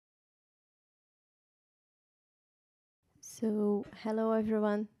So, hello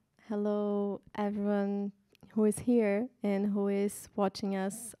everyone. Hello everyone who is here and who is watching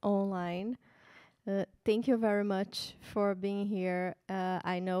us online. Thank you very much for being here.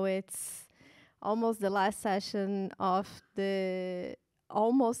 I know it's almost the last session of the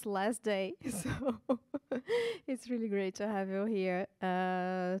almost last day, so it's really great to have you here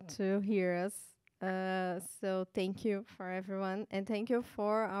to hear us. So thank you for everyone, and thank you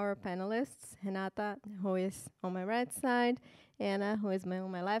for our panelists, Renata, who is on my right side, Anna, who is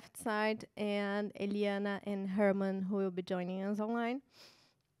on my left side, and Eliana and Herman, who will be joining us online.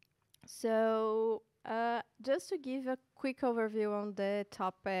 So just to give a quick overview on the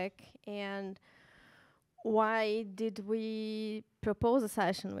topic and why did we propose a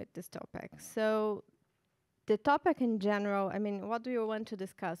session with this topic? So the topic in general, I mean, what do you want to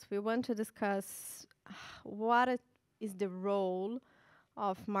discuss? We want to discuss is the role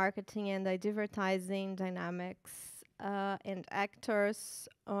of marketing and advertising dynamics and actors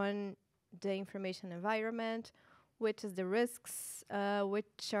on the information environment, which is the risks,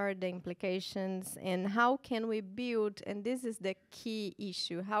 which are the implications, and how can we build, and this is the key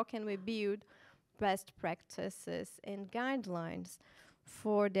issue, how can we build best practices and guidelines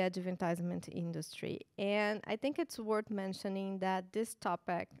for the advertisement industry. And I think it's worth mentioning that this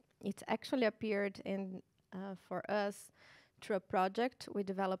topic, it actually appeared in for us through a project we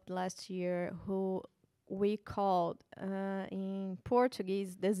developed last year who we called in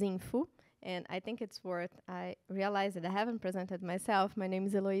Portuguese Desinfo. And I think it's worth, I realized that I haven't presented myself. My name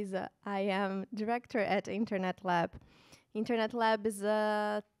is Eloisa. I am director at Internet Lab. Internet Lab is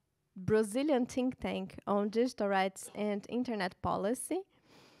a Brazilian think tank on digital rights and internet policy.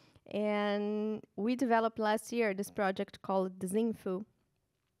 And we developed last year this project called Disinfo,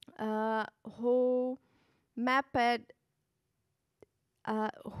 who mapped,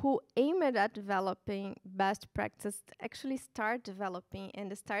 who aimed at developing best practice, actually start developing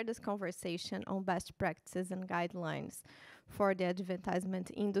and start this conversation on best practices and guidelines for the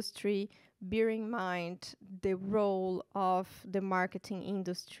advertisement industry, bearing in mind the role of the marketing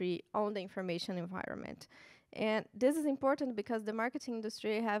industry on the information environment. And this is important because the marketing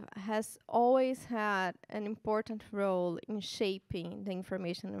industry has always had an important role in shaping the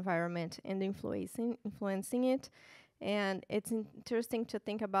information environment and influencing it. And it's interesting to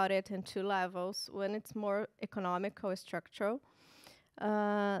think about it in two levels. When it's more economic or structural,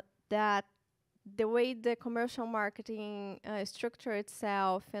 that the way the commercial marketing structure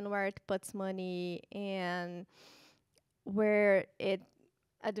itself and where it puts money and where it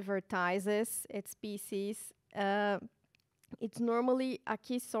advertises its pieces, it's normally a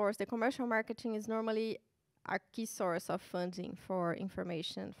key source. The commercial marketing is normally a key source of funding for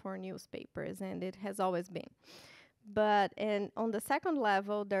information for newspapers, and it has always been. But and on the second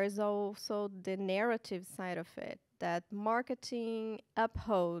level, there is also the narrative side of it, that marketing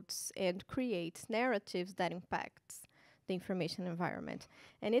upholds and creates narratives that impacts the information environment.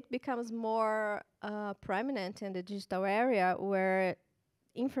 And it becomes more prominent in the digital area where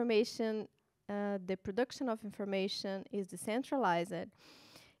information, the production of information is decentralized,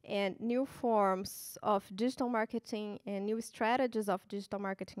 and new forms of digital marketing and new strategies of digital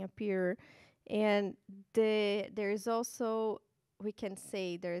marketing appear. And there is also, we can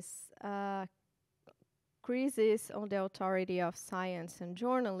say, there's a crisis on the authority of science and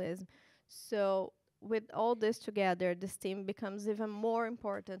journalism. So with all this together, this theme becomes even more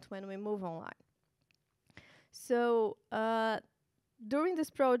important when we move online. So during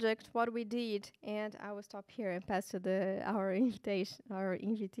this project, what we did, and I will stop here and pass to our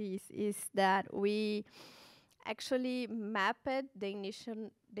invitees, is that we actually mapped the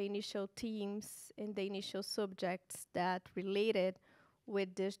initial themes and the initial subjects that related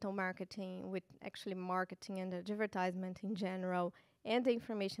with digital marketing, with actually marketing and advertisement in general, and the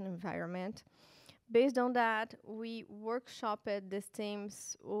information environment. Based on that, we workshopped these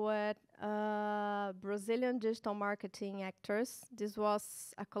themes with Brazilian digital marketing actors. This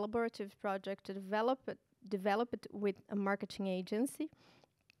was a collaborative project to develop it with a marketing agency.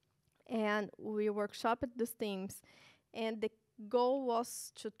 And we workshopped these themes. And the goal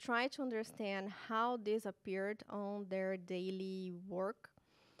was to try to understand how this appeared on their daily work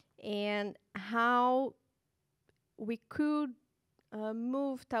and how we could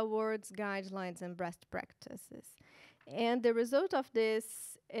move towards guidelines and best practices. And the result of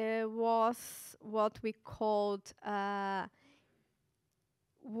this was what we called a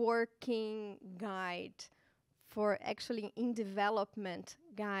working guide for actually in development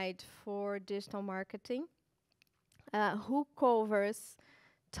guide for digital marketing, who covers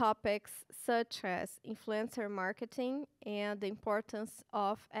topics such as influencer marketing and the importance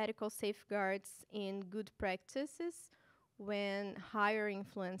of ethical safeguards in good practices when hire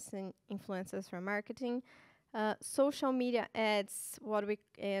influencers for marketing, social media ads,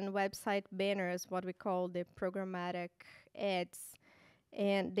 and website banners, what we call the programmatic ads,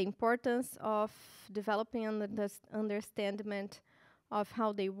 and the importance of developing an understanding of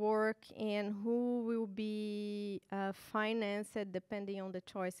how they work and who will be financed depending on the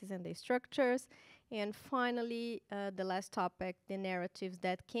choices and the structures. And finally, the last topic, the narratives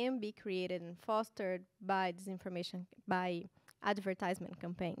that can be created and fostered by disinformation, by advertisement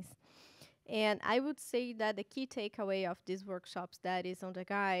campaigns. And I would say that the key takeaway of these workshops that is on the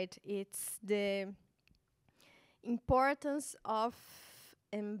guide, it's the importance of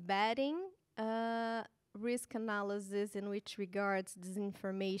embedding risk analysis in which regards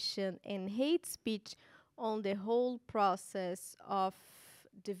disinformation and hate speech on the whole process of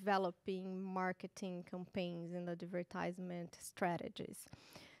developing marketing campaigns and advertisement strategies.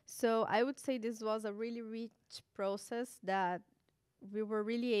 So I would say this was a really rich process that we were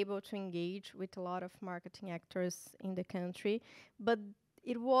really able to engage with a lot of marketing actors in the country, but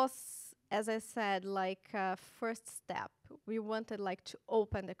it was, as I said, like a first step. We wanted like to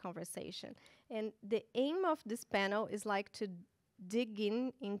open the conversation, and the aim of this panel is like to dig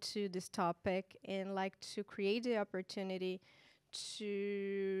into this topic and like to create the opportunity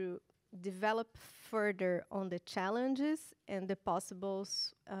to develop further on the challenges and the possible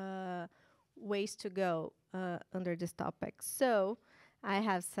ways to go under this topic. So I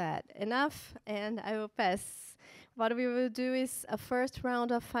have said enough, and I will pass. What we will do is a first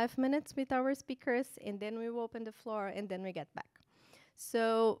round of 5 minutes with our speakers, and then we will open the floor, and then we get back.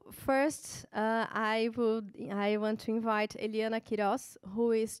 So first, I want to invite Eliana Quiroz,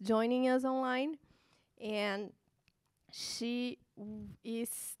 who is joining us online, and she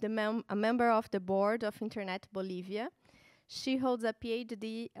is a member of the board of Internet Bolivia. She holds a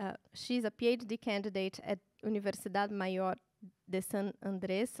PhD. She's a PhD candidate at Universidad Mayor de San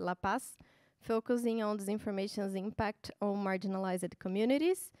Andrés, La Paz, focusing on disinformation's impact on marginalized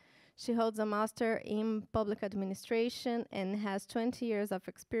communities. She holds a master in public administration and has 20 years of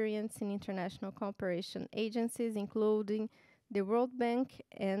experience in international cooperation agencies, including the World Bank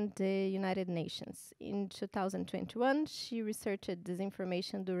and the United Nations. In 2021, she researched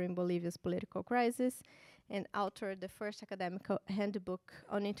disinformation during Bolivia's political crisis and authored the first academic handbook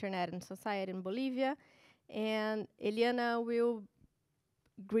on internet and society in Bolivia. And Eliana will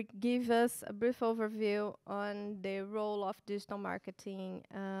give us a brief overview on the role of digital marketing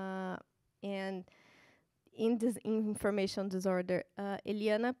and in this information disorder.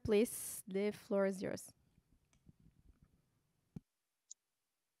 Eliana, please, the floor is yours.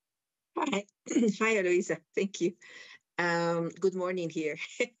 Hi, hi, Eloisa. Thank you. Good morning here,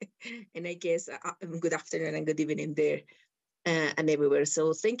 and I guess good afternoon and good evening there and everywhere.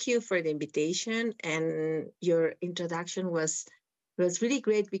 So thank you for the invitation, and your introduction was really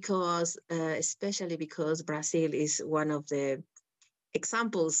great because, especially because Brazil is one of the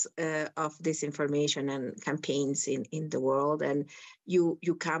examples of disinformation and campaigns in the world, and you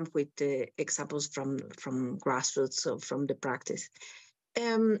come with the examples from grassroots, so from the practice.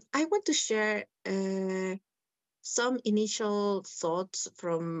 I want to share some initial thoughts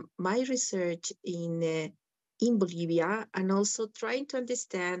from my research in Bolivia, and also trying to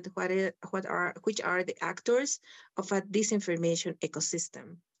understand which are the actors of a disinformation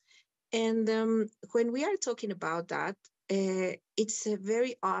ecosystem. And when we are talking about that, it's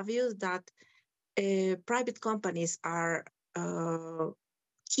very obvious that private companies are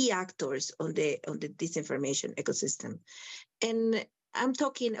key actors on the disinformation ecosystem. And I'm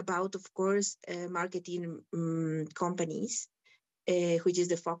talking about, of course, marketing companies, which is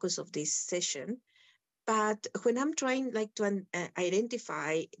the focus of this session. But when I'm trying like to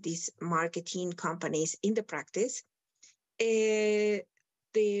identify these marketing companies in the practice, the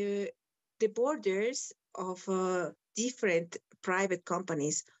borders of different private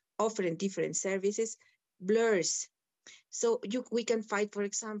companies offering different services blurs. So we can find, for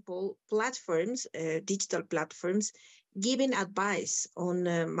example, platforms, digital platforms, giving advice on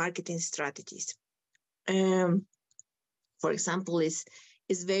marketing strategies. For example, is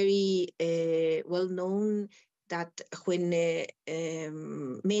very well known that when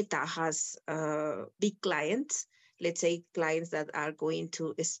Meta has big clients, let's say clients that are going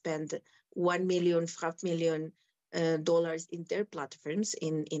to spend 1 million, $5 million in their platforms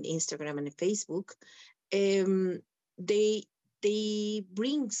in Instagram and Facebook, they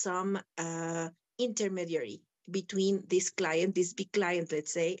bring some intermediary between this client, this big client,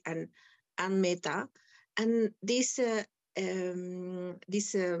 let's say, and Meta, and this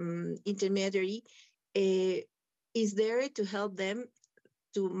intermediary is there to help them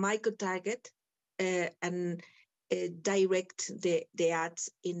to micro target and direct the ads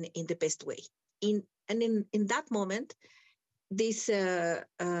in the best way. In that moment, this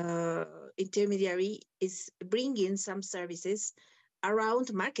intermediary is bringing some services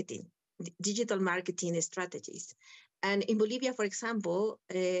around marketing, digital marketing strategies. And in Bolivia, for example,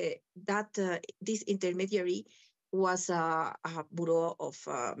 this intermediary was a bureau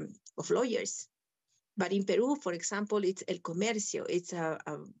of lawyers. But in Peru, for example, it's El Comercio. It's a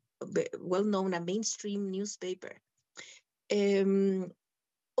well-known, a mainstream newspaper.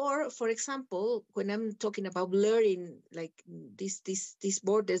 Or, for example, when I'm talking about blurring, like these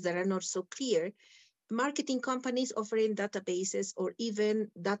borders that are not so clear, marketing companies offering databases or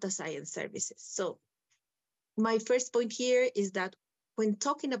even data science services. So my first point here is that when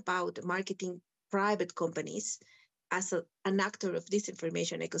talking about marketing private companies as an actor of this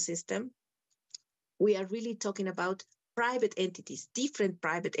information ecosystem, we are really talking about private entities, different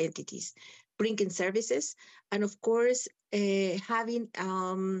private entities, bringing services, and of course, having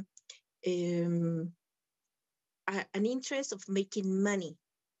an interest of making money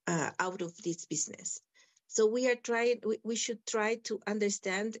out of this business. So we should try to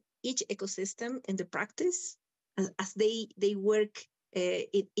understand each ecosystem in the practice as they work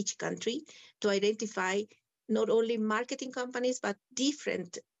in each country to identify not only marketing companies, but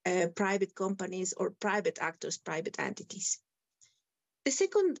different private companies or private actors, private entities. The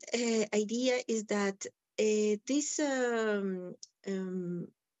second idea is that these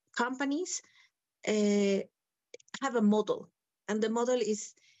companies have a model, and the model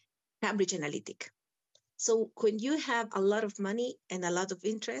is Cambridge Analytica. So when you have a lot of money and a lot of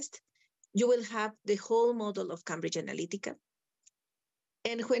interest, you will have the whole model of Cambridge Analytica.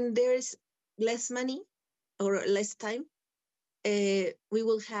 And when there's less money or less time, we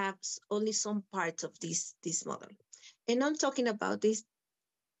will have only some parts of this model. And I'm talking about this,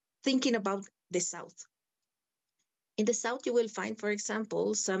 thinking about the South. In the South, you will find, for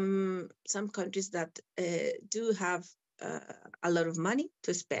example, some countries that do have a lot of money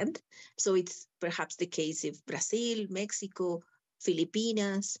to spend. So it's perhaps the case of Brazil, Mexico,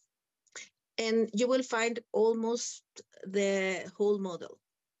 Filipinas, and you will find almost the whole model.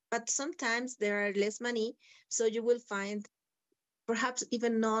 But sometimes there are less money, so you will find perhaps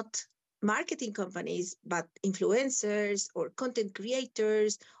even not marketing companies, but influencers or content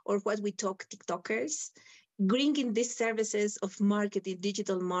creators or what we talk TikTokers, bringing these services of marketing,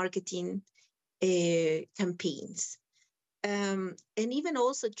 digital marketing campaigns. And even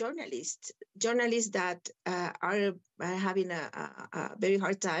also journalists that are having a very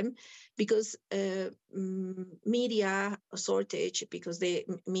hard time because media shortage, because the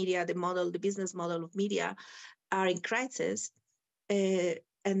business model of media are in crisis.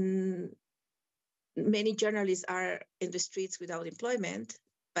 And many journalists are in the streets without employment,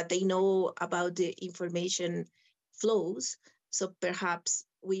 but they know about the information flows. So perhaps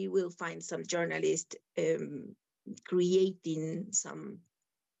we will find some journalists creating some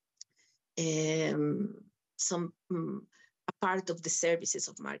a part of the services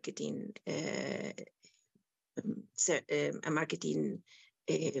of marketing, marketing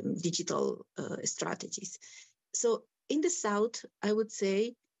digital strategies. So in the South, I would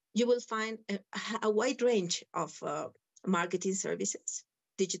say you will find a wide range of marketing services,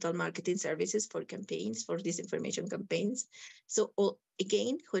 digital marketing services for campaigns, for disinformation campaigns. So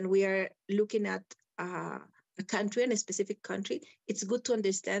again, when we are looking at a country and a specific country, it's good to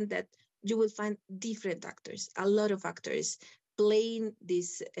understand that you will find different actors, a lot of actors playing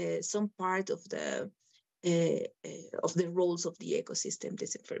this some part of the roles of the ecosystem,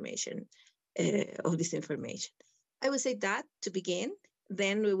 disinformation. I would say that to begin.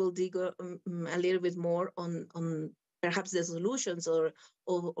 Then we will dig a little bit more on perhaps the solutions or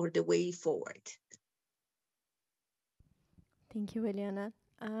the way forward. Thank you, Eliana.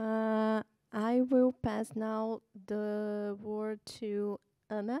 I will pass now the word to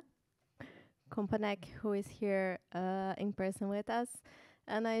Anna Kompanek, who is here in person with us.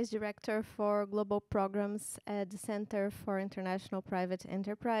 Anna is Director for Global Programs at the Center for International Private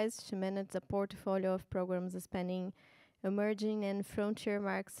Enterprise. She manages a portfolio of programs spanning emerging and frontier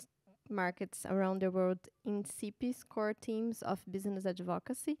markets around the world in CP's core teams of business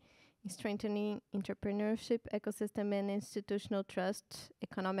advocacy, strengthening entrepreneurship, ecosystem and institutional trust,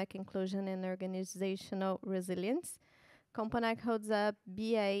 economic inclusion, and organizational resilience. Kompanek holds a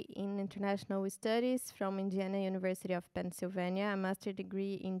BA in International Studies from Indiana University of Pennsylvania, a master's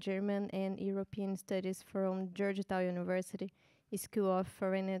degree in German and European Studies from Georgetown University School of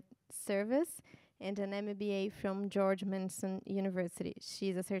Foreign Service, and an MBA from George Mason University. She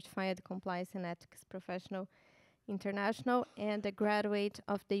is a certified compliance and ethics professional international and a graduate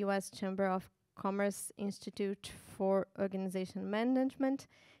of the U.S. Chamber of Commerce Institute for Organization Management.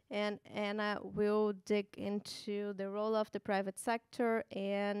 And Anna will dig into the role of the private sector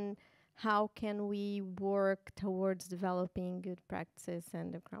and how can we work towards developing good practices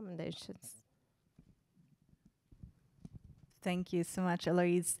and recommendations. Thank you so much,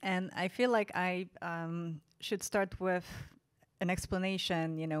 Eloise. And I feel like I should start with an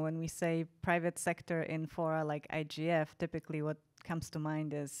explanation. You know, when we say private sector in fora like IGF, typically what comes to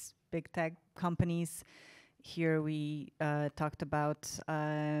mind is big tech companies. Here we talked about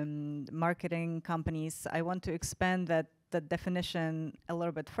marketing companies. I want to expand that definition a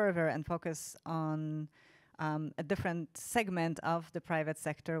little bit further and focus on a different segment of the private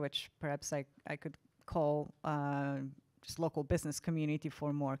sector, which perhaps I could call just local business community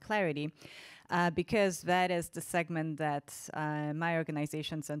for more clarity, because that is the segment that my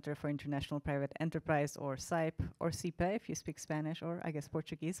organization, Center for International Private Enterprise, or CIPE, or CIPE, if you speak Spanish, or I guess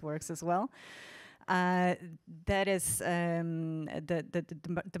Portuguese works as well. That is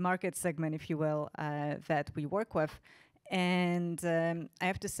the market segment, if you will, that we work with. And I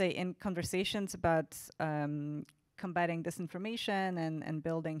have to say, in conversations about combating disinformation and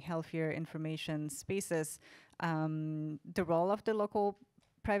building healthier information spaces, the role of the local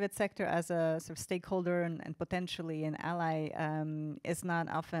private sector as a sort of stakeholder and potentially an ally is not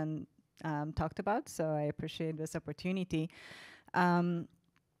often talked about. So I appreciate this opportunity.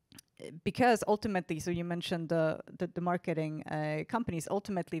 Because ultimately, so you mentioned the marketing companies,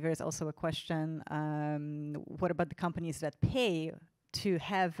 ultimately there's also a question, what about the companies that pay to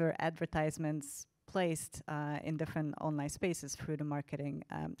have their advertisements placed in different online spaces through the marketing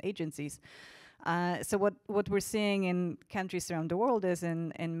agencies? So what we're seeing in countries around the world is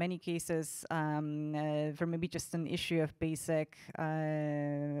in many cases there may be just an issue of basic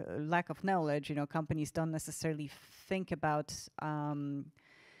lack of knowledge. You know, companies don't necessarily think about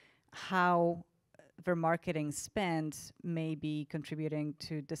how their marketing spend may be contributing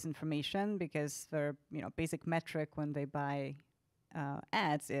to disinformation, because their basic metric when they buy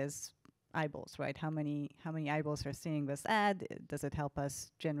ads is eyeballs, right? How many eyeballs are seeing this ad? Does it help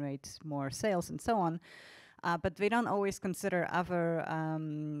us generate more sales and so on? But they don't always consider other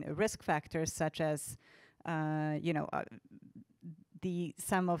risk factors, such as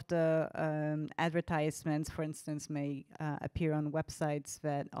some of the advertisements, for instance, may appear on websites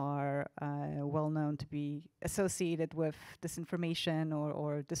that are well known to be associated with disinformation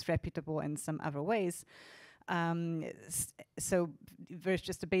or disreputable in some other ways. So there's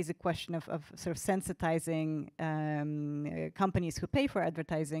just a basic question of sort of sensitizing companies who pay for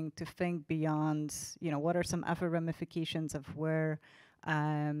advertising to think beyond, what are some other ramifications of where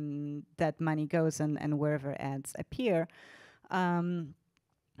that money goes and wherever ads appear.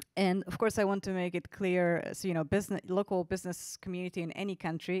 And of course, I want to make it clear, so local business community in any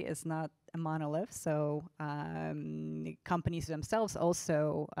country is not a monolith. So companies themselves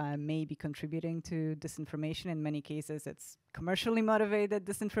also may be contributing to disinformation. In many cases, it's commercially motivated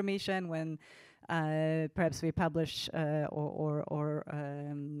disinformation when perhaps we publish or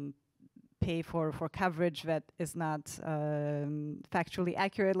pay for coverage that is not factually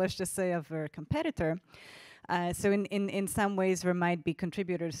accurate, let's just say, of their competitor. So in some ways, there might be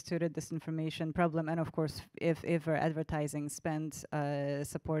contributors to the disinformation problem. And of course, if our advertising spend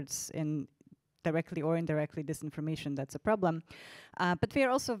supports in directly or indirectly disinformation, that's a problem. But we are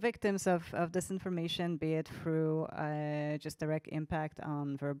also victims of disinformation, be it through just direct impact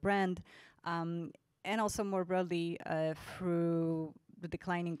on their brand, and also more broadly through the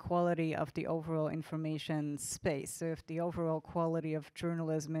declining quality of the overall information space. So if the overall quality of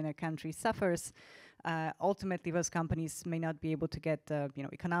journalism in a country suffers, ultimately those companies may not be able to get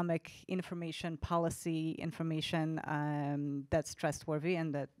economic information, policy information that's trustworthy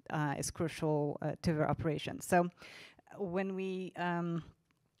and that is crucial to their operations. So when we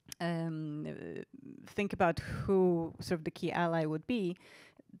think about who sort of the key ally would be,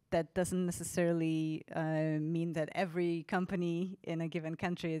 that doesn't necessarily mean that every company in a given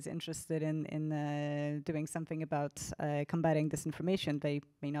country is interested in doing something about combating disinformation. They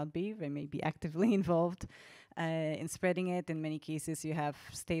may not be. They may be actively involved in spreading it. In many cases, you have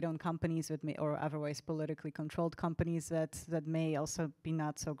state-owned companies that may, or otherwise politically controlled companies that may also be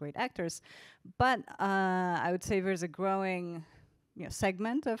not so great actors. But I would say there's a growing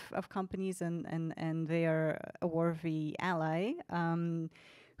segment of companies, and they are a worthy ally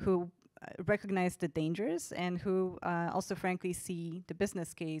who recognize the dangers and who also frankly see the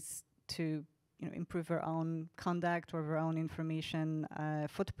business case to improve their own conduct or their own information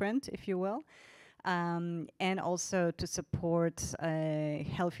footprint, if you will. And also to support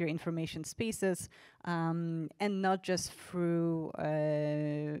healthier information spaces, and not just through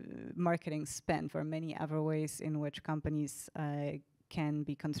marketing spend, for many other ways in which companies can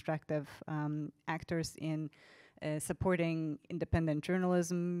be constructive actors in supporting independent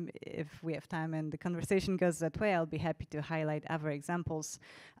journalism. If we have time and the conversation goes that way, I'll be happy to highlight other examples.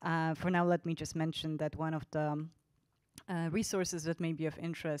 For now, let me just mention that one of the resources that may be of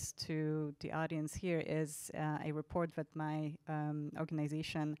interest to the audience here is a report that my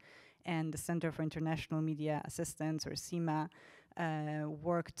organization and the Center for International Media Assistance, or CIMA,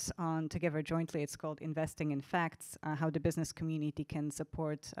 worked on together jointly. It's called Investing in Facts, how the business community can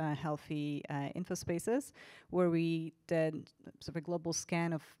support healthy info spaces, where we did sort of a global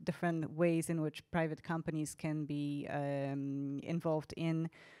scan of different ways in which private companies can be involved in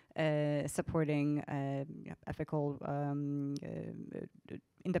supporting ethical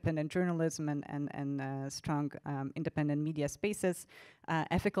independent journalism and strong independent media spaces.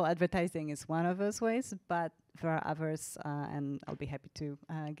 Ethical advertising is one of those ways, but there are others, and I'll be happy to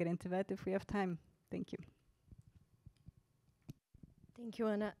get into that if we have time. Thank you. Thank you,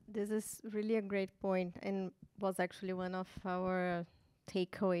 Anna. This is really a great point, and was actually one of our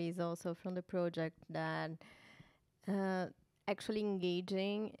takeaways also from the project, that actually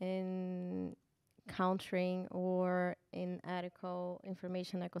engaging in countering or in ethical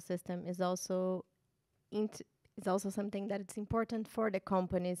information ecosystem is also something that it's important for the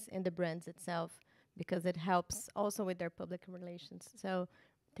companies and the brands itself, because it helps also with their public relations. So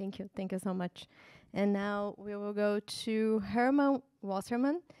thank you so much. And now we will go to Herman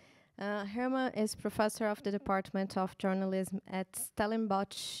Wasserman. Herman is professor of the Department of Journalism at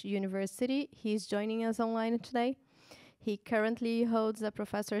Stellenbosch University. He's joining us online today. He currently holds a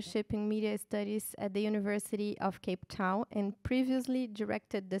professorship in media studies at the University of Cape Town and previously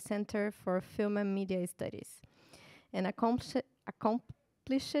directed the Center for Film and Media Studies. An accomplished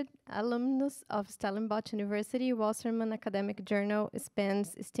alumnus of Stellenbosch University, Wasserman Academic Journal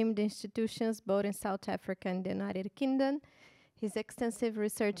spans esteemed institutions both in South Africa and the United Kingdom. His extensive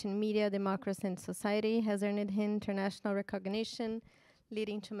research in media, democracy, and society has earned him international recognition,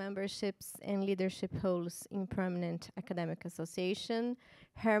 leading to memberships and leadership roles in prominent academic association.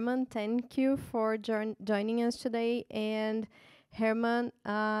 Herman, thank you for joining us today. And Herman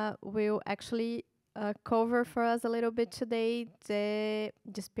will actually cover for us a little bit today the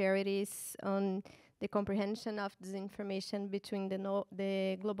disparities on the comprehension of disinformation between the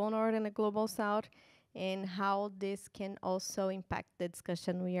global north and the global south, and how this can also impact the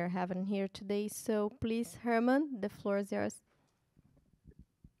discussion we are having here today. So please, Herman, the floor is yours.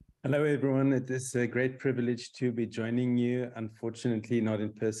 Hello, everyone. It is a great privilege to be joining you, unfortunately not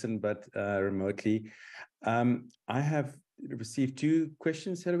in person, but remotely. I have received two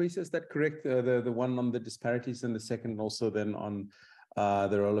questions, Heloisa, is that correct? The one on the disparities and the second also then on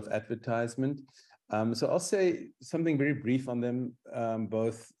the role of advertisement. So I'll say something very brief on them,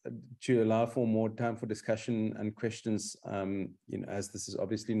 both to allow for more time for discussion and questions, as this is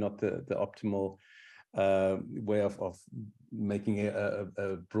obviously not the optimal way of making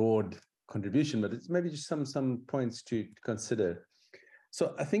a broad contribution, but it's maybe just some points to consider.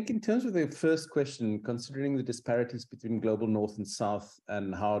 So I think in terms of the first question, considering the disparities between global north and south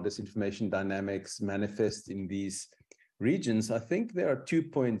and how disinformation dynamics manifest in these regions, I think there are 2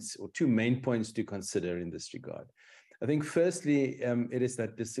 points or 2 main points to consider in this regard. I think firstly, it is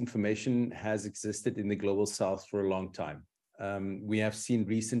that disinformation has existed in the global south for a long time. We have seen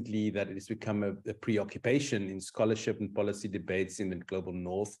recently that it has become a preoccupation in scholarship and policy debates in the global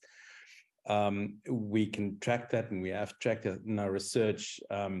north. We can track that, and we have tracked it in our research,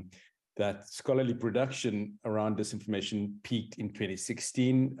 that scholarly production around disinformation peaked in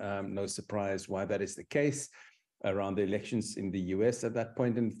 2016. No surprise why that is the case, around the elections in the US at that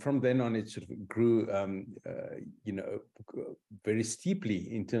point. And from then on, it sort of grew, very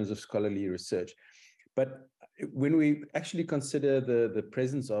steeply in terms of scholarly research. But when we actually consider the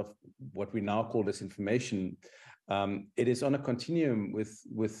presence of what we now call disinformation, it is on a continuum with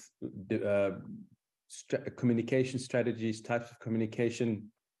communication strategies, types of communication,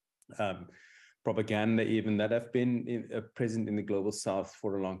 propaganda even, that have been present in the global south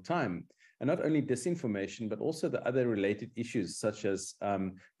for a long time. And not only disinformation, but also the other related issues, such as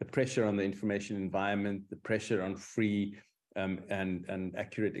the pressure on the information environment, the pressure on free and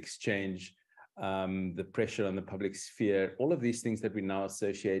accurate exchange, the pressure on the public sphere, all of these things that we now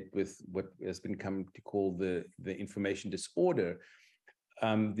associate with what has been come to call the information disorder.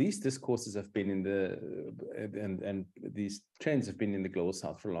 These discourses have been in and these trends have been in the global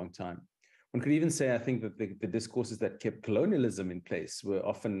south for a long time. One could even say, I think, that the discourses that kept colonialism in place were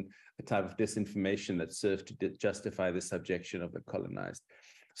often a type of disinformation that served to justify the subjection of the colonized.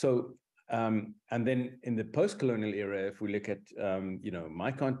 So And then in the post-colonial era, if we look at,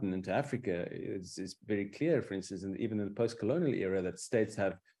 my continent, Africa, it's very clear, for instance, even in the post-colonial era, that states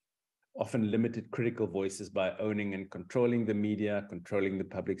have often limited critical voices by owning and controlling the media, controlling the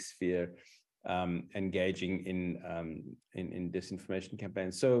public sphere, engaging in disinformation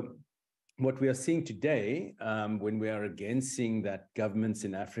campaigns. So what we are seeing today, when we are again seeing that governments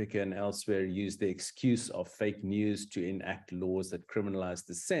in Africa and elsewhere use the excuse of fake news to enact laws that criminalize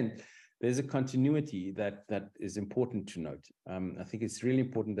dissent, there's a continuity that is important to note. I think it's really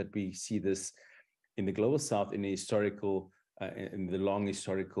important that we see this in the Global South in the long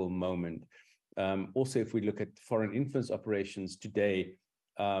historical moment. Also, if we look at foreign influence operations today,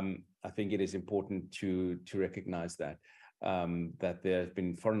 I think it is important to recognize that there have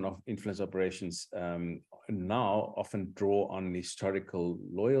been foreign influence operations now often draw on historical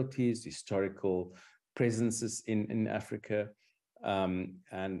loyalties, historical presences in Africa,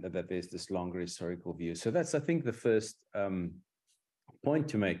 and that there's this longer historical view. So that's, I think, the first point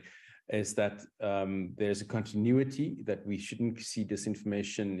to make, is that there's a continuity, that we shouldn't see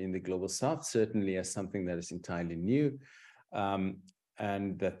disinformation in the Global South, certainly as something that is entirely new.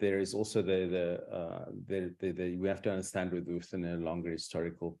 And that there is also we have to understand within a longer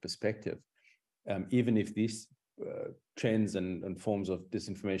historical perspective. Even if these trends and forms of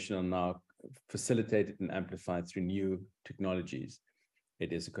disinformation are now facilitated and amplified through new technologies,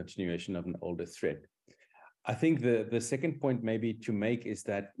 it is a continuation of an older threat. I think the second point maybe to make is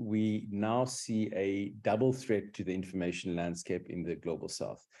that we now see a double threat to the information landscape in the Global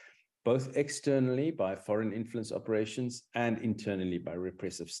South, both externally by foreign influence operations and internally by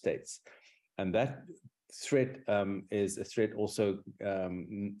repressive states. And that threat is a threat also a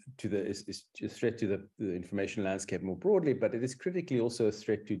threat to the information landscape more broadly, but it is critically also a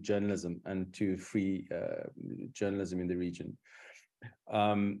threat to journalism and to free journalism in the region.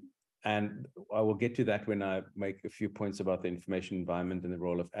 And I will get to that when I make a few points about the information environment and the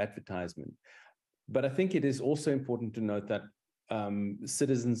role of advertisement. But I think it is also important to note that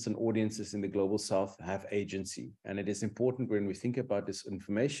citizens and audiences in the Global South have agency. And it is important when we think about this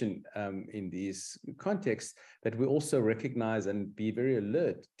information in these contexts that we also recognize and be very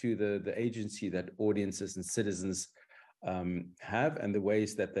alert to the agency that audiences and citizens have, and the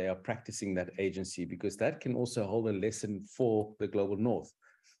ways that they are practicing that agency, because that can also hold a lesson for the Global North.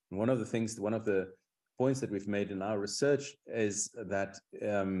 And one of the points that we've made in our research is that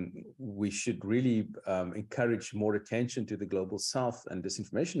we should really encourage more attention to the Global South and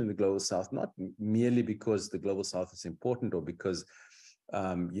disinformation in the Global South, not merely because the Global South is important or because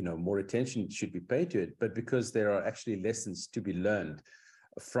more attention should be paid to it, but because there are actually lessons to be learned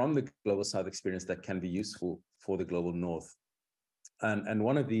from the Global South experience that can be useful for the Global North. And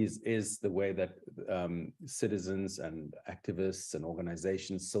one of these is the way that citizens and activists and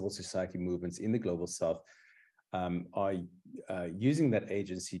organizations, civil society movements in the Global South are using that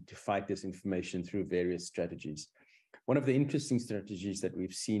agency to fight disinformation through various strategies. One of the interesting strategies that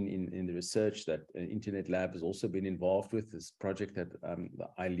we've seen in the research that Internet Lab has also been involved with, this project that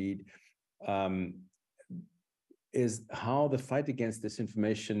I lead, is how the fight against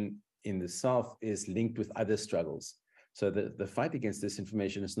disinformation in the South is linked with other struggles. So the fight against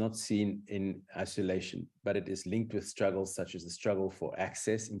disinformation is not seen in isolation, but it is linked with struggles such as the struggle for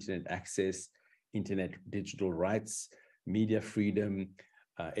access, internet digital rights, media freedom,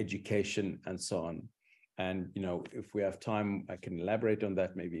 education, and so on. And, if we have time, I can elaborate on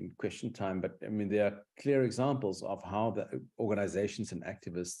that maybe in question time, but I mean, there are clear examples of how the organizations and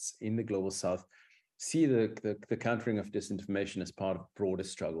activists in the Global South see the countering of disinformation as part of broader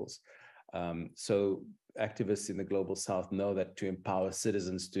struggles. So activists in the Global South know that to empower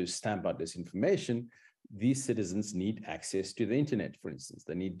citizens to stamp out disinformation, these citizens need access to the internet, for instance.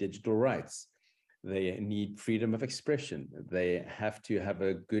 They need digital rights. They need freedom of expression. They have to have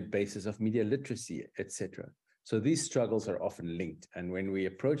a good basis of media literacy, etc. So these struggles are often linked. And when we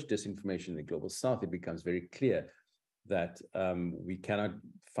approach disinformation in the Global South, it becomes very clear that we cannot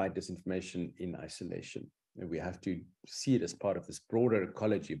fight disinformation in isolation. We have to see it as part of this broader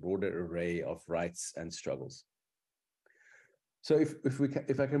ecology, broader array of rights and struggles. So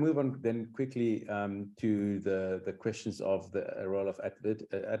if I can move on then quickly to the questions of the role of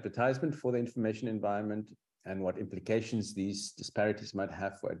advertisement for the information environment and what implications these disparities might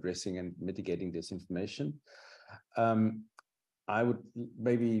have for addressing and mitigating disinformation. I would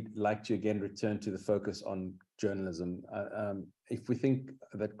maybe like to again return to the focus on journalism. If we think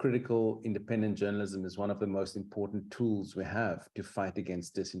that critical independent journalism is one of the most important tools we have to fight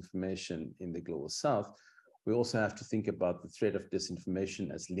against disinformation in the Global South, we also have to think about the threat of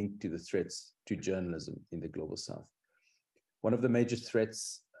disinformation as linked to the threats to journalism in the Global South. One of the major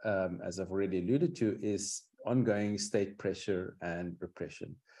threats as I've already alluded to, is ongoing state pressure and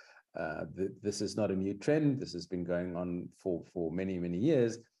repression. This is not a new trend. This has been going on for many, many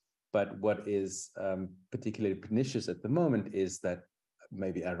years. But what is particularly pernicious at the moment is that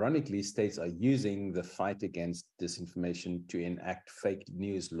maybe ironically, states are using the fight against disinformation to enact fake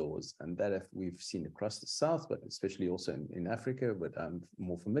news laws. And that we've seen across the South, but especially also in Africa, what I'm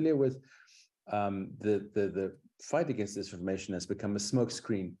more familiar with. The fight against disinformation has become a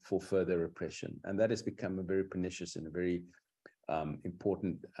smokescreen for further repression. And that has become a very pernicious and a very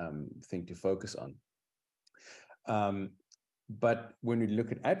important thing to focus on. But when we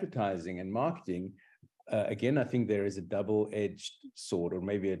look at advertising and marketing, again, I think there is a double-edged sword, or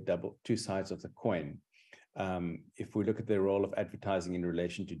maybe two sides of the coin. If we look at the role of advertising in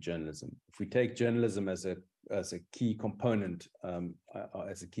relation to journalism, if we take journalism as a key component,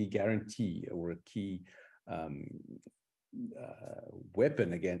 as a key guarantee or a key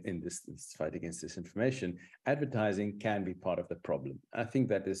weapon again in this fight against disinformation, advertising can be part of the problem. I think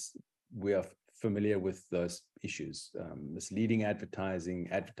that we are familiar with those issues. Misleading advertising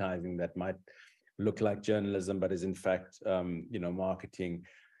that might look like journalism, but is in fact, marketing.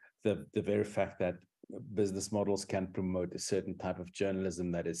 The very fact that business models can promote a certain type of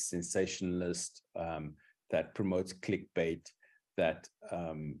journalism that is sensationalist, that promotes clickbait, that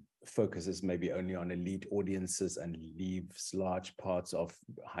focuses maybe only on elite audiences and leaves large parts of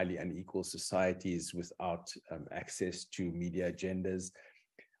highly unequal societies without access to media agendas.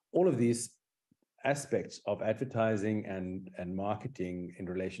 All of these aspects of advertising and marketing in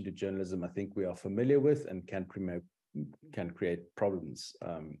relation to journalism, I think we are familiar with and can create problems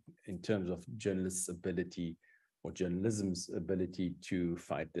in terms of journalists' ability or journalism's ability to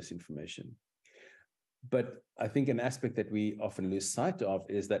fight disinformation. But I think an aspect that we often lose sight of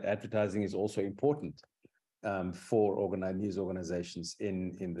is that advertising is also important for news organizations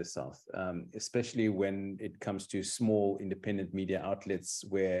in the South, especially when it comes to small independent media outlets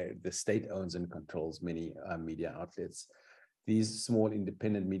where the state owns and controls many media outlets. These small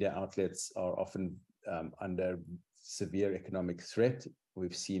independent media outlets are often under severe economic threat.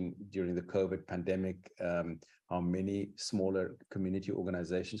 We've seen during the COVID pandemic how many smaller community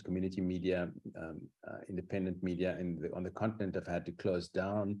organizations, community media, independent media on the continent have had to close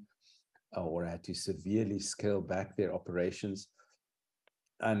down or had to severely scale back their operations.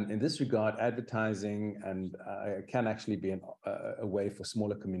 And in this regard, advertising can actually be a way for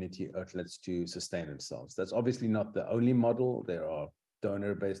smaller community outlets to sustain themselves. That's obviously not the only model. There are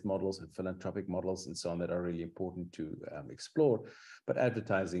donor-based models and philanthropic models and so on that are really important to explore. But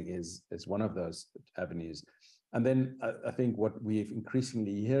advertising is one of those avenues. And then I think what we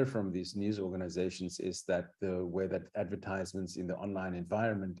increasingly hear from these news organizations is that the way that advertisements in the online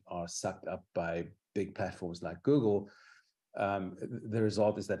environment are sucked up by big platforms like Google, the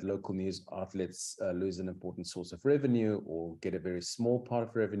result is that local news outlets lose an important source of revenue or get a very small part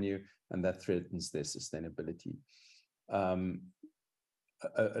of revenue, and that threatens their sustainability.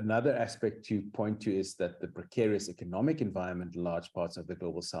 Another aspect to point to is that the precarious economic environment in large parts of the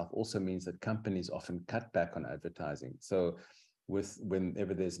Global South also means that companies often cut back on advertising. So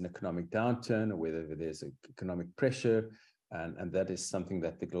whenever there's an economic downturn or whether there's economic pressure, and that is something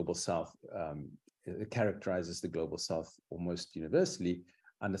that the Global South characterizes the Global South almost universally,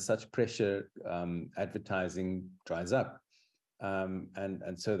 under such pressure, advertising dries up.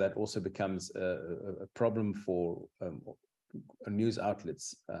 And so that also becomes a problem for news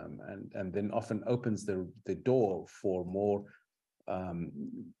outlets, and then often opens the door for more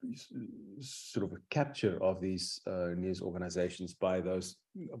sort of a capture of these news organizations by those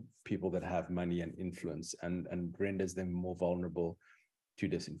people that have money and influence, and renders them more vulnerable to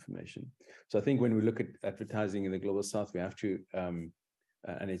disinformation. So I think when we look at advertising in the Global South, we have to,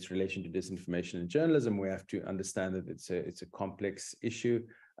 and its relation to disinformation in journalism, we have to understand that it's a complex issue,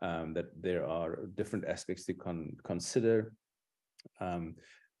 that there are different aspects to consider, and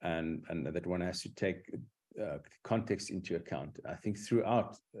that one has to take context into account. I think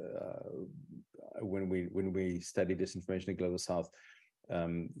throughout, when we study disinformation in the Global South,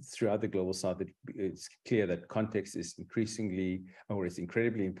 throughout the Global South, it's clear that context is increasingly, or is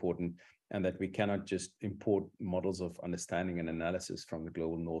incredibly important, and that we cannot just import models of understanding and analysis from the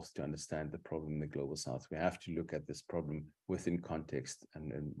Global North to understand the problem in the Global South. We have to look at this problem within context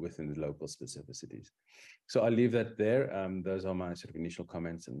and within the local specificities. So I'll leave that there. Those are my sort of initial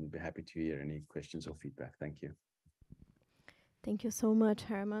comments, and I'd be happy to hear any questions or feedback. Thank you. Thank you so much,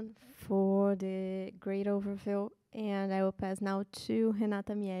 Herman, for the great overview. And I will pass now to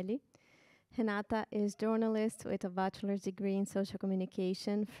Renata Miele. Renata is journalist with a bachelor's degree in social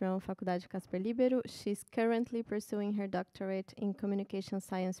communication from Faculdade Casper Libero. She's currently pursuing her doctorate in communication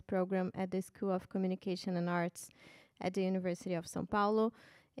science program at the School of Communication and Arts at the University of São Paulo.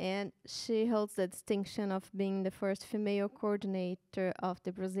 And she holds the distinction of being the first female coordinator of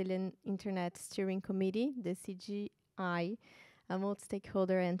the Brazilian Internet Steering Committee, the CGI, a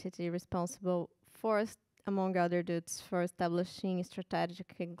multi-stakeholder entity responsible for, among other duties, for establishing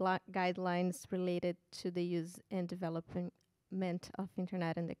strategic guidelines related to the use and development of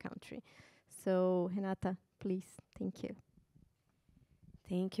internet in the country. So, Renata, please, thank you.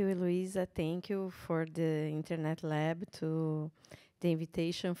 Thank you, Eloisa. Thank you for the Internet Lab to the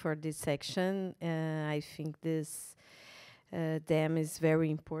invitation for this section. I think this dam is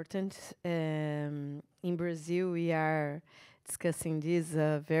very important. In Brazil, we are discussing this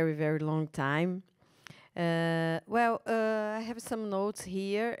a very, very long time. I have some notes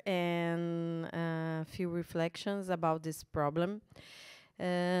here and a few reflections about this problem.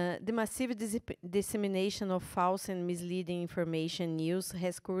 The massive dissemination of false and misleading information news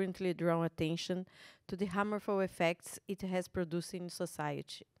has currently drawn attention to the harmful effects it has produced in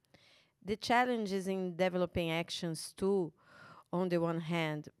society. The challenges in developing actions to, on the one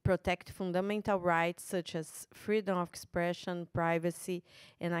hand, protect fundamental rights such as freedom of expression, privacy,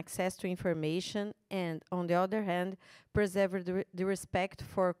 and access to information, and, on the other hand, preserve the respect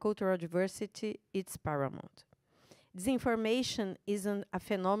for cultural diversity, is paramount. Disinformation is a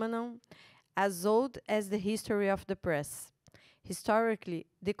phenomenon as old as the history of the press. Historically,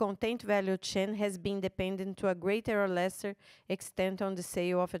 the content value chain has been dependent to a greater or lesser extent on the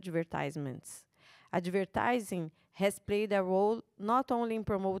sale of advertisements. Advertising has played a role not only in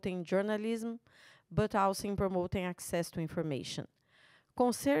promoting journalism, but also in promoting access to information.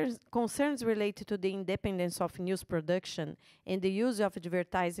 Concerns related to the independence of news production and the use of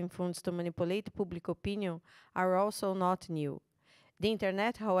advertising funds to manipulate public opinion are also not new. The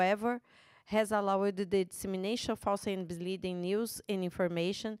Internet, however, has allowed the dissemination of false and misleading news and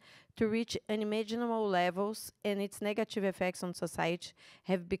information to reach unimaginable levels, and its negative effects on society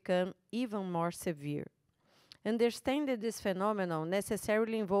have become even more severe. Understanding this phenomenon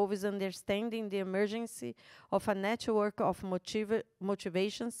necessarily involves understanding the emergency of a network of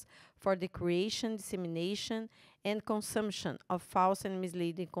motivations for the creation, dissemination, and consumption of false and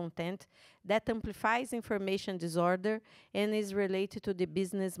misleading content that amplifies information disorder and is related to the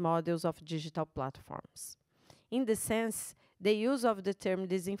business models of digital platforms. In this sense, the use of the term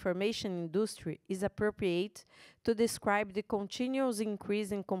disinformation industry is appropriate to describe the continuous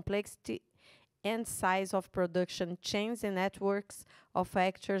increase in complexity and size of production chains and networks of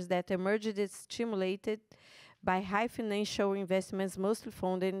actors that emerged stimulated by high financial investments mostly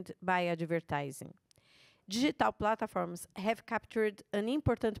funded by advertising. Digital platforms have captured an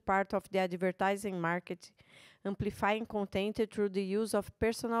important part of the advertising market, amplifying content through the use of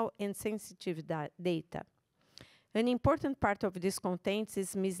personal and sensitive data. An important part of this content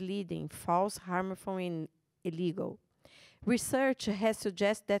is misleading, false, harmful, and illegal. Research has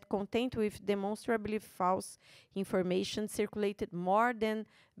suggested that content with demonstrably false information circulated more than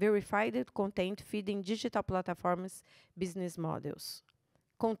verified content feeding digital platforms' business models.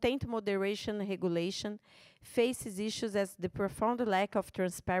 Content moderation regulation faces issues as the profound lack of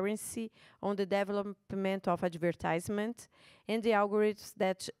transparency on the development of advertisements and the algorithms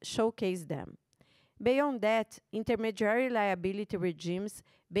that showcase them. Beyond that, intermediary liability regimes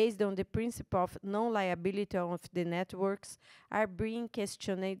based on the principle of non-liability of the networks are being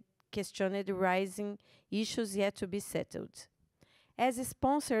questioned, raising issues yet to be settled. As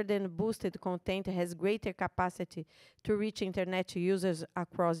sponsored and boosted content has greater capacity to reach Internet users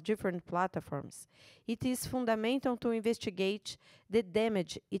across different platforms, it is fundamental to investigate the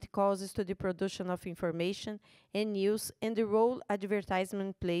damage it causes to the production of information and news and the role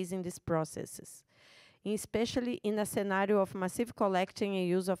advertisement plays in these processes, especially in a scenario of massive collecting and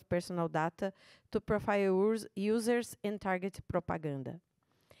use of personal data to profile users and target propaganda.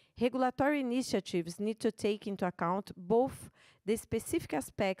 Regulatory initiatives need to take into account both the specific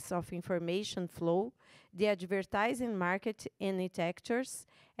aspects of information flow, the advertising market and its actors,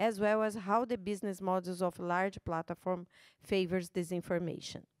 as well as how the business models of large platform favors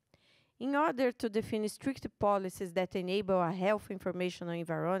disinformation. In order to define strict policies that enable a healthy informational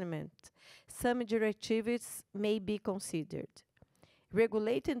environment, some directives may be considered.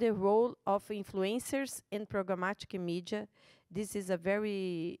 Regulating the role of influencers and programmatic media. This is a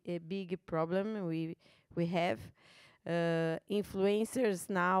very big problem we have. Influencers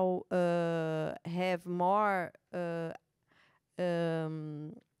now have more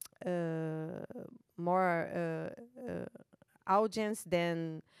audience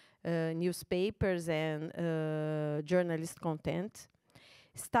than newspapers and journalist content.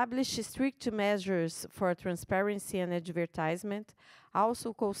 Establish strict measures for transparency and advertisement,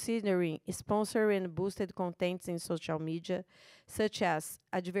 also considering sponsored and boosted contents in social media, such as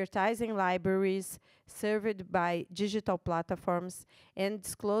advertising libraries served by digital platforms, and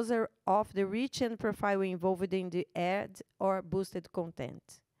disclosure of the reach and profile involved in the ad or boosted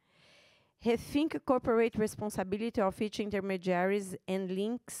content. Rethink corporate responsibility of each intermediaries and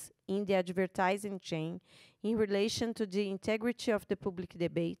links in the advertising chain in relation to the integrity of the public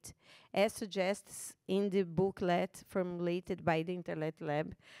debate, as suggests in the booklet formulated by the Internet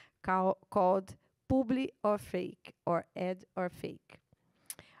Lab called Publi or Fake, or Ad or Fake.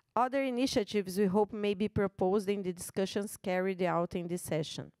 Other initiatives we hope may be proposed in the discussions carried out in this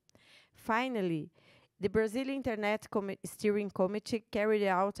session. Finally, the Brazilian Internet Steering Committee carried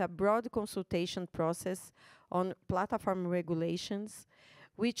out a broad consultation process on platform regulations,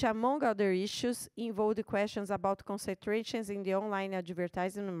 which, among other issues, involved questions about concentrations in the online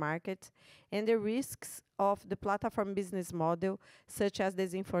advertising market and the risks of the platform business model, such as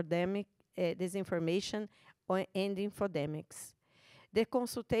disinformation and infodemics. The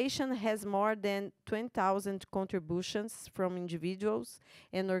consultation has more than 20,000 contributions from individuals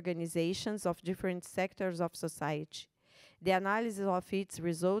and organizations of different sectors of society. The analysis of its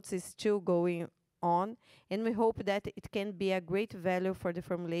results is still going on, and we hope that it can be a great value for the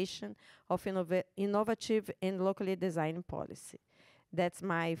formulation of innovative and locally designed policy. That's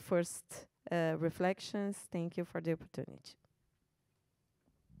my first reflections. Thank you for the opportunity.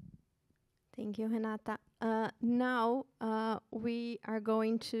 Thank you, Renata. Now we are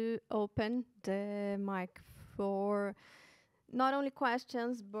going to open the mic for not only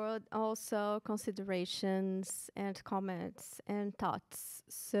questions, but also considerations and comments and thoughts.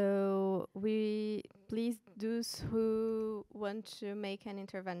 So please, those who want to make an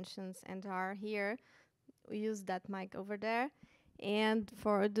interventions and are here, use that mic over there. And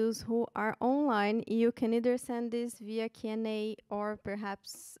for those who are online, you can either send this via Q&A or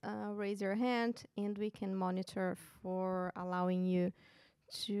perhaps raise your hand, and we can monitor for allowing you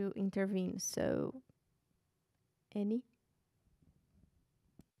to intervene. So, any?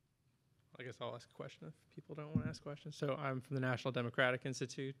 I guess I'll ask a question if people don't want to ask questions. So I'm from the National Democratic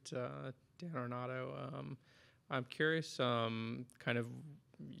Institute, Dan Ornato. I'm curious, kind of,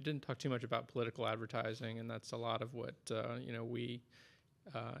 you didn't talk too much about political advertising, and that's a lot of what we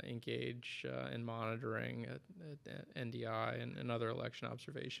engage in monitoring at NDI and other election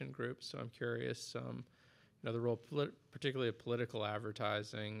observation groups. So I'm curious, the role, particularly of political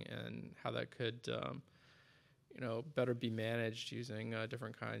advertising, and how that could, better be managed using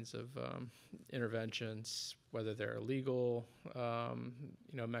different kinds of interventions, whether they're legal,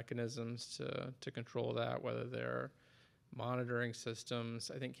 mechanisms to control that, whether they're monitoring systems.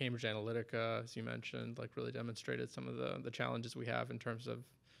 I think Cambridge Analytica, as you mentioned, really demonstrated some of the challenges we have in terms of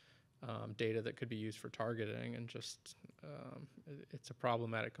data that could be used for targeting, and just it's a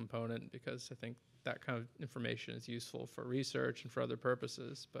problematic component because I think that kind of information is useful for research and for other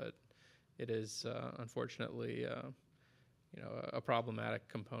purposes, but it is unfortunately a problematic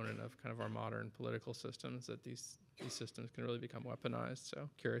component of kind of our modern political systems, that these systems can really become weaponized. So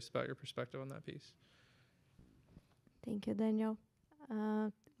curious about your perspective on that piece. Thank you, Daniel.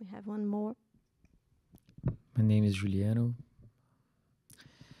 We have one more. My name is Juliano.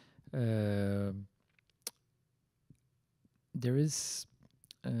 There is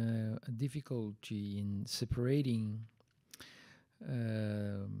a difficulty in separating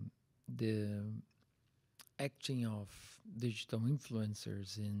the acting of digital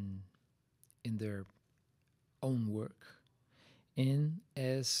influencers in their own work and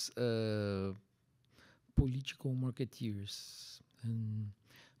as political marketeers. And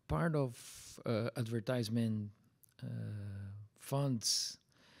part of advertisement funds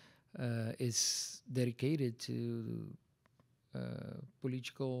is dedicated to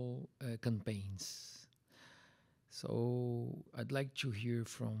political campaigns. So I'd like to hear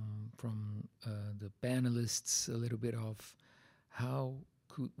from the panelists a little bit of how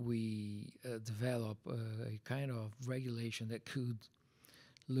could we develop a kind of regulation that could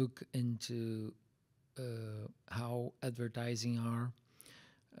look into how advertising are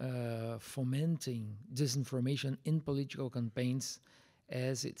fomenting disinformation in political campaigns,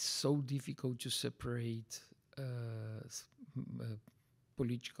 as it's so difficult to separate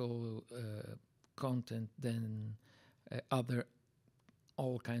political content than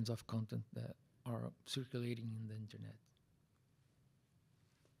all kinds of content that are circulating in the internet.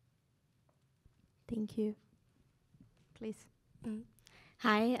 Thank you. Please.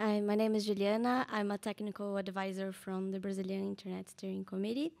 Hi, my name is Juliana. I'm a technical advisor from the Brazilian Internet Steering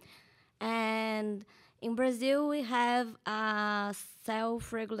Committee. And in Brazil, we have a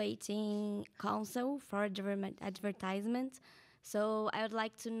self-regulating council for advertisement. So I would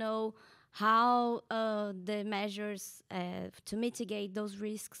like to know how the measures to mitigate those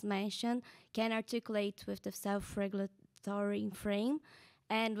risks mentioned can articulate with the self-regulatory frame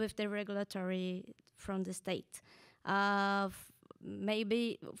and with the regulatory from the state.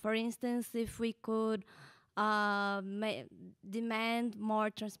 Maybe, for instance, if we could demand more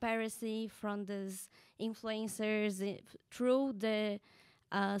transparency from these influencers through the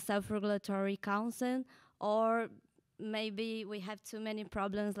self-regulatory council, or maybe we have too many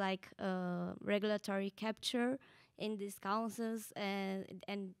problems like regulatory capture in these councils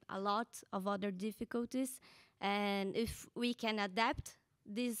and a lot of other difficulties. And if we can adapt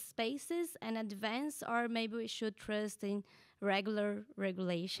these spaces and advance, or maybe we should trust in regular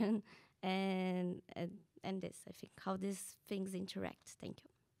regulation and this, I think, how these things interact. Thank you.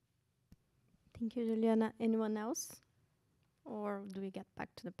 Thank you, Juliana. Anyone else? Or do we get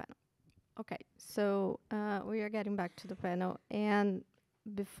back to the panel? Okay, so we are getting back to the panel. And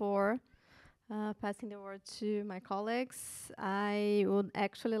before passing the word to my colleagues, I would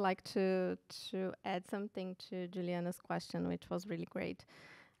actually like to add something to Juliana's question, which was really great.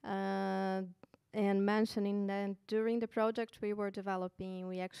 And mentioning that during the project we were developing,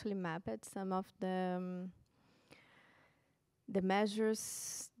 we actually mapped some of the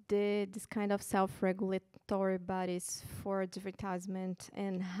measures, this kind of self-regulatory bodies for advertisement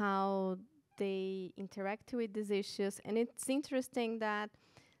and how they interact with these issues. And it's interesting that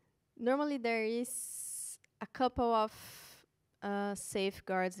normally there is a couple of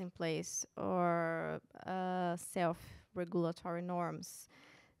safeguards in place or self-regulatory norms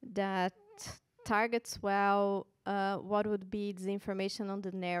that targets well what would be disinformation on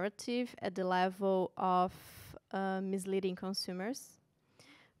the narrative at the level of misleading consumers.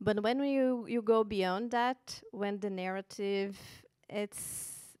 But when you go beyond that, when the narrative,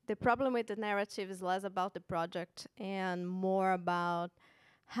 the problem with the narrative is less about the project and more about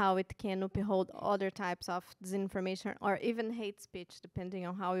how it can uphold other types of disinformation or even hate speech, depending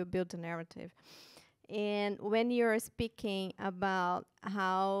on how you build the narrative. And when you're speaking about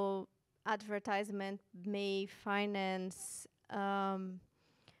how advertisement may finance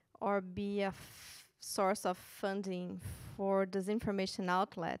or be a source of funding for disinformation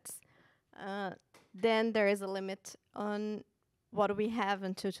outlets, then there is a limit on what we have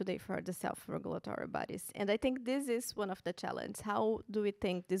until today for the self-regulatory bodies. And I think this is one of the challenges. How do we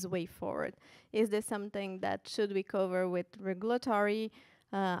think this way forward? Is this something that should we cover with regulatory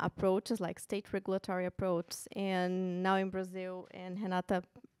approaches, like state regulatory approach? And now in Brazil, and Renata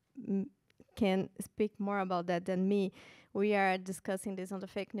can speak more about that than me, we are discussing this on the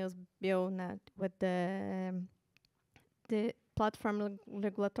fake news bill with the platform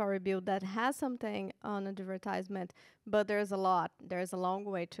regulatory bill that has something on advertisement, but there's a long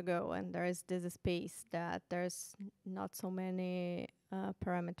way to go, and there is this space that there's not so many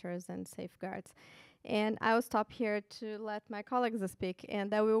parameters and safeguards. And I will stop here to let my colleagues speak,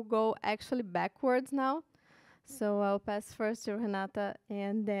 and I will go actually backwards now. So I'll pass first to Renata,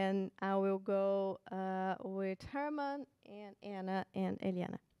 and then I will go with Herman and Anna and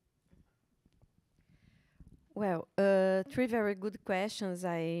Eliana. Well, three very good questions.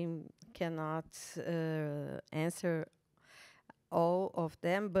 I cannot answer all of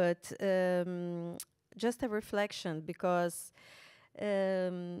them, but just a reflection, because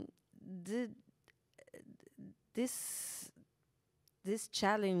this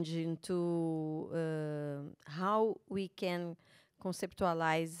challenge into how we can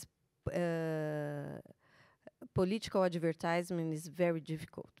conceptualize political advertisement is very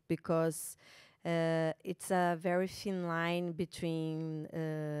difficult, because it's a very thin line between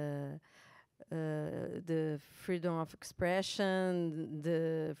the freedom of expression,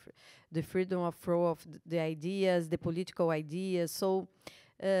 the freedom of flow of the ideas, the political ideas. So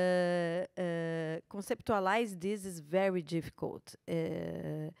conceptualize this is very difficult,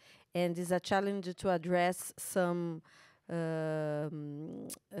 and is a challenge to address some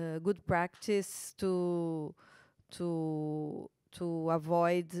good practice to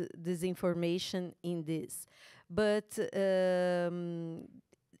avoid disinformation in this. But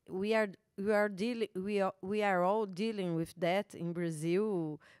we are all dealing with that in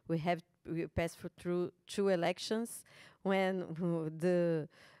Brazil. We passed through 2 elections when the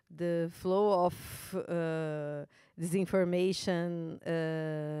flow of disinformation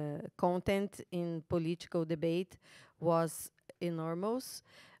content in political debate was enormous.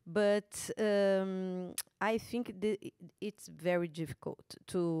 But I think it's very difficult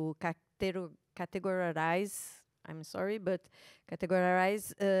to categorize. I'm sorry, but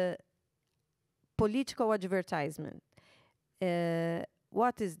categorize political advertisement.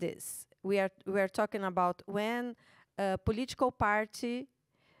 What is this? We are talking about when a political party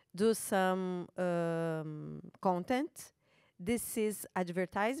do some content. This is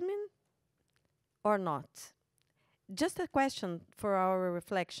advertisement or not? Just a question for our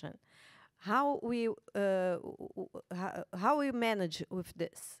reflection. How we manage with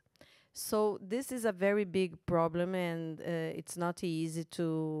this? So this is a very big problem, and it's not easy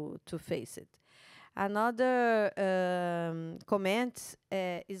to face it. Another comment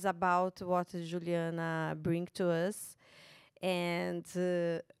is about what Juliana bring to us, and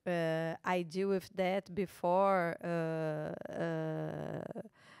I deal with that before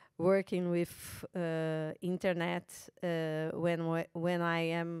working with internet when I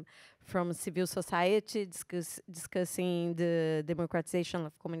am from civil society discussing the democratization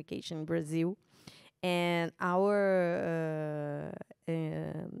of communication in Brazil. And our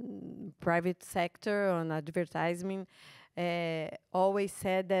private sector on advertising always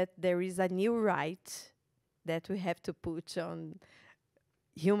said that there is a new right that we have to put on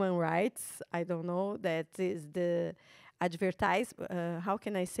human rights. I don't know, that is the advertise. How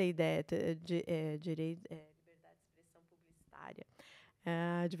can I say that? Liberdade de expressão publicitária.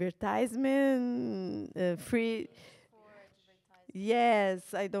 Advertisement, free.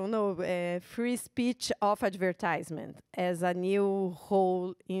 Yes, I don't know. Free speech of advertisement as a new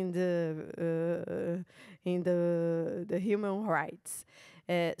whole in the human rights.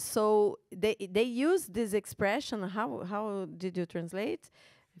 So they use this expression. How did you translate?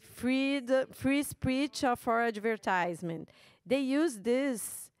 Free speech for advertisement. They use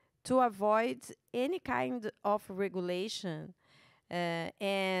this to avoid any kind of regulation,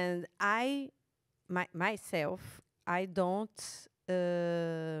 and myself, I don't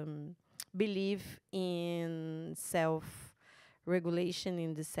believe in self-regulation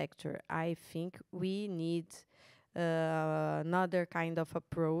in the sector. I think we need another kind of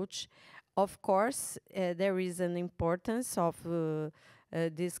approach. Of course, there is an importance of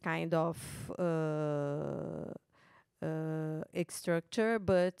this kind of structure,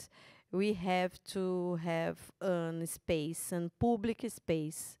 but we have to have a space, and public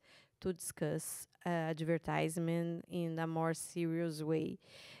space, to discuss advertisement in a more serious way.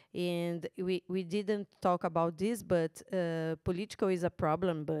 And we didn't talk about this, but political is a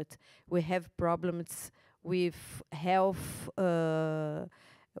problem, but we have problems with health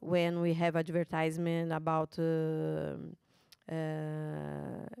when we have advertisement about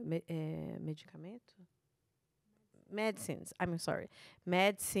medicamento? Medicines, I'm sorry,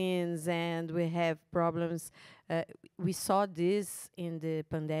 medicines, and we have problems. We saw this in the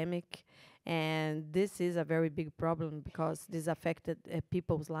pandemic, and this is a very big problem because this affected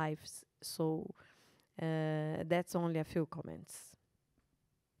people's lives. So that's only a few comments.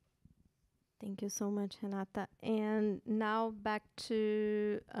 Thank you so much, Renata. And now back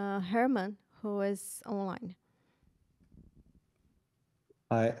to Herman, who is online.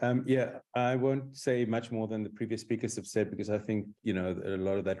 I won't say much more than the previous speakers have said, because I think, a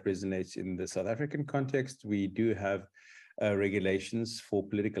lot of that resonates in the South African context. We do have regulations for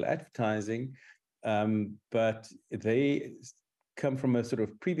political advertising, but they come from a sort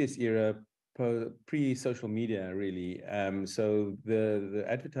of previous era, pre-social media, really. So the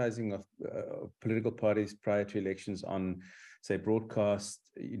advertising of political parties prior to elections on, say, broadcast,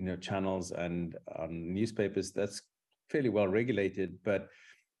 channels and on newspapers, that's fairly well regulated, but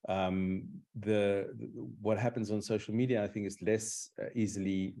what happens on social media, I think, is less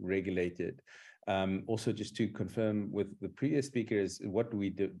easily regulated. Also, just to confirm with the previous speakers, what do we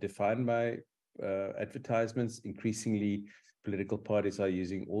define by advertisements? Increasingly, political parties are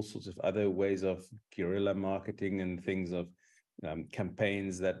using all sorts of other ways of guerrilla marketing and things of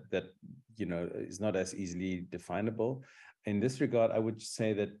campaigns that is not as easily definable. In this regard, I would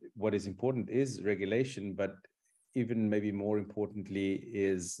say that what is important is regulation, but even maybe more importantly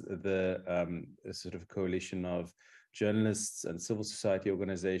is the sort of coalition of journalists and civil society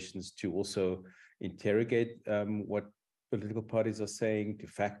organizations to also interrogate what political parties are saying, to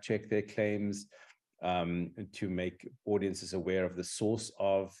fact check their claims, to make audiences aware of the source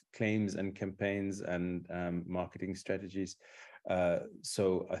of claims and campaigns and marketing strategies.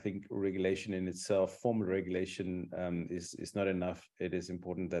 So I think regulation in itself, formal regulation, is not enough. It is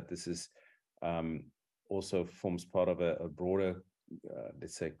important that this is also forms part of a broader,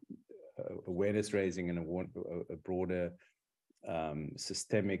 let's say, awareness raising and a broader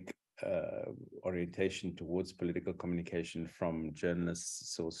systemic orientation towards political communication from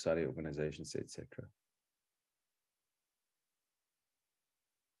journalists, civil society organizations, etc.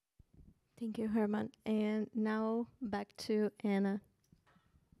 Thank you, Herman. And now back to Anna.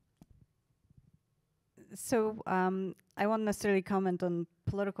 So I won't necessarily comment on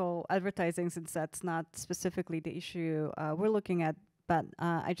political advertising since that's not specifically the issue we're looking at. But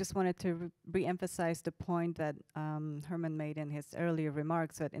I just wanted to re-emphasize the point that Herman made in his earlier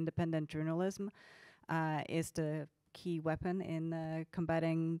remarks that independent journalism is the key weapon in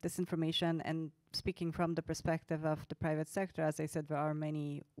combating disinformation. And speaking from the perspective of the private sector, as I said, there are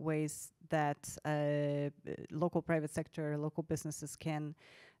many ways that local private sector, local businesses can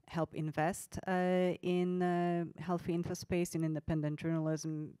help invest in healthy info space, in independent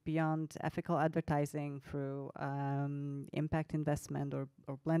journalism, beyond ethical advertising through impact investment or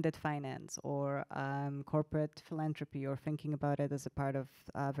blended finance or corporate philanthropy, or thinking about it as a part of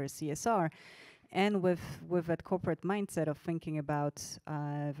their CSR. And with that corporate mindset of thinking about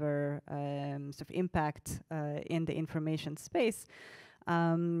their sort of impact in the information space,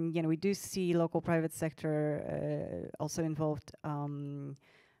 we do see local private sector also involved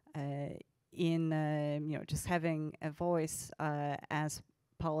in just having a voice as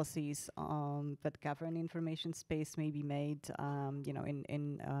policies that govern information space may be made.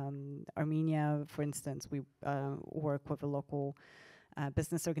 In Armenia, for instance, we work with a local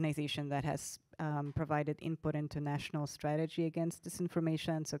business organization that has provided input into national strategy against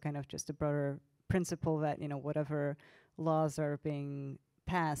disinformation. So kind of just a broader principle that, whatever laws are being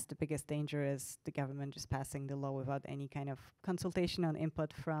passed, the biggest danger is the government just passing the law without any kind of consultation and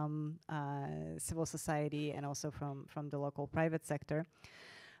input from civil society and also from the local private sector.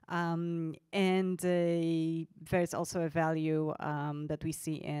 And there's also a value that we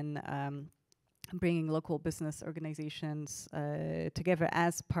see in bringing local business organizations together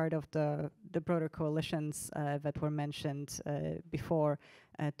as part of the broader coalitions that were mentioned before,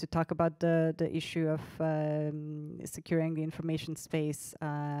 to talk about the issue of securing the information space,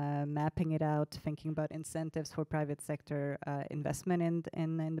 mapping it out, thinking about incentives for private sector investment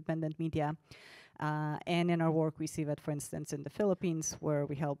in independent media. And in our work, we see that, for instance, in the Philippines, where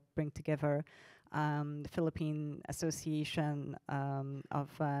we help bring together the Philippine Association of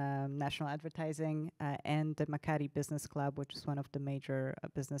National Advertising and the Makati Business Club, which is one of the major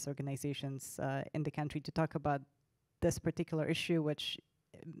business organizations in the country, to talk about this particular issue, which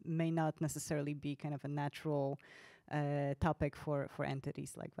may not necessarily be kind of a natural topic for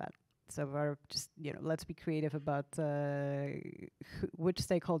entities like that. So we're just, let's be creative about which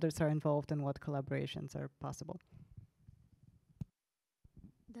stakeholders are involved and what collaborations are possible.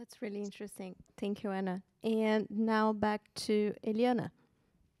 That's really interesting. Thank you, Anna. And now back to Eliana.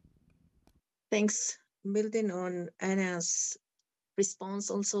 Thanks. Building on Anna's response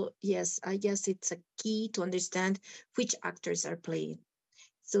also, yes, I guess it's a key to understand which actors are playing.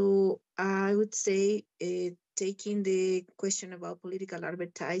 So I would say, taking the question about political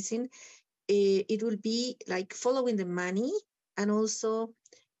advertising, it will be like following the money and also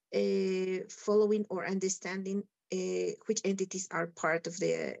following or understanding which entities are part of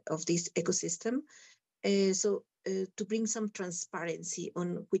this ecosystem. So to bring some transparency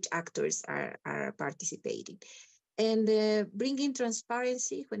on which actors are participating. And bringing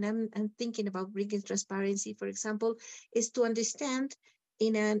transparency, when I'm thinking about bringing transparency, for example, is to understand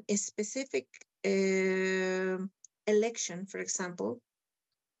in a specific election, for example,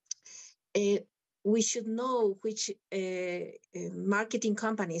 we should know which marketing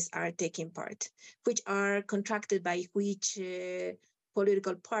companies are taking part, which are contracted by which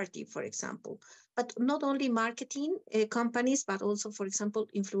political party, for example. But not only marketing companies, but also, for example,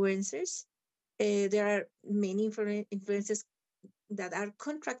 influencers. There are many influencers that are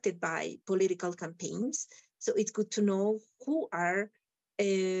contracted by political campaigns. So it's good to know who are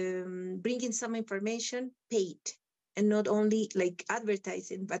bringing some information paid, and not only like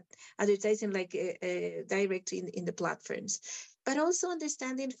advertising, but advertising like direct in the platforms. But also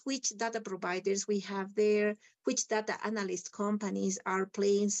understanding which data providers we have there, which data analyst companies are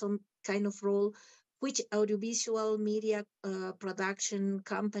playing some kind of role, which audiovisual media production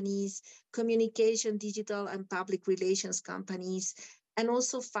companies, communication, digital and public relations companies, and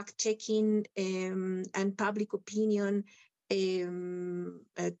also fact-checking and public opinion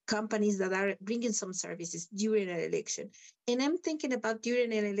companies that are bringing some services during an election. And I'm thinking about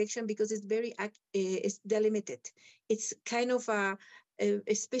during an election because it's very it's delimited. It's kind of a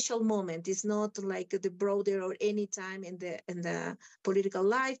special moment. It's not like the broader or any time in the political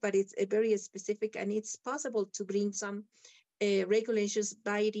life, but it's a very specific, and it's possible to bring some regulations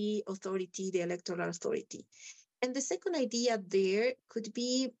by the authority, the electoral authority. And the second idea there could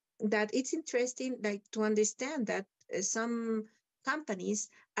be that it's interesting, like, to understand that some companies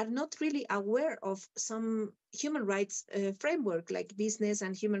are not really aware of some human rights framework, like business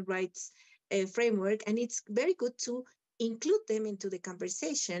and human rights framework, and it's very good to include them into the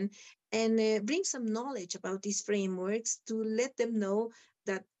conversation and bring some knowledge about these frameworks to let them know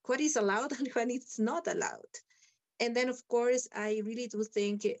that what is allowed and what is not allowed. And then, of course, I really do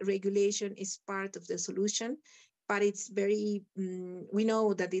think regulation is part of the solution, but it's very, we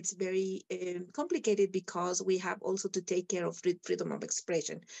know that it's very complicated because we have also to take care of freedom of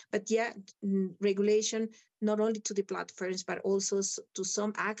expression. But yeah, regulation, not only to the platforms, but also to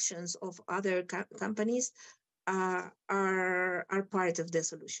some actions of other companies are part of the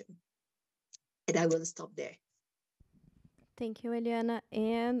solution. And I will stop there. Thank you, Eliana.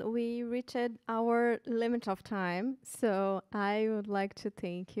 And we reached our limit of time. So I would like to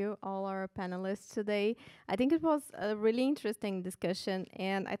thank you, all our panelists today. I think it was a really interesting discussion.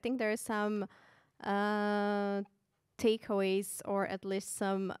 And I think there are some takeaways, or at least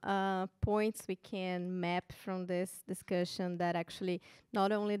some points we can map from this discussion, that actually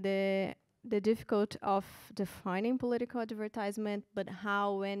not only the difficulty of defining political advertisement, but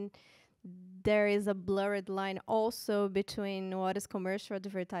how, when there is a blurred line also between what is commercial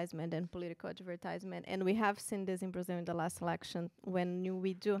advertisement and political advertisement. And we have seen this in Brazil in the last election, when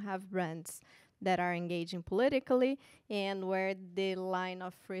we do have brands that are engaging politically, and where the line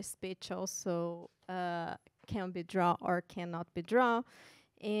of free speech also can be drawn or cannot be drawn.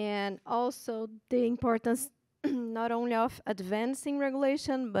 And also the importance not only of advancing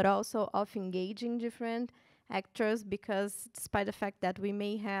regulation, but also of engaging different actors, because despite the fact that we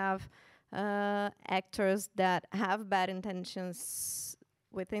may have actors that have bad intentions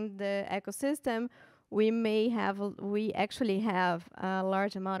within the ecosystem, we actually have a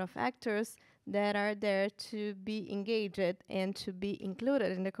large amount of actors that are there to be engaged and to be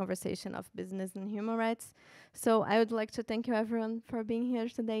included in the conversation of business and human rights. So I would like to thank you, everyone, for being here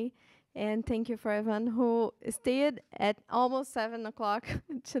today. And thank you for everyone who stayed at almost 7 o'clock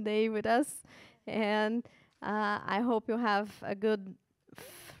today with us. And I hope you have a good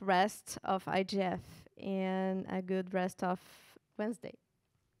rest of IGF and a good rest of Wednesday.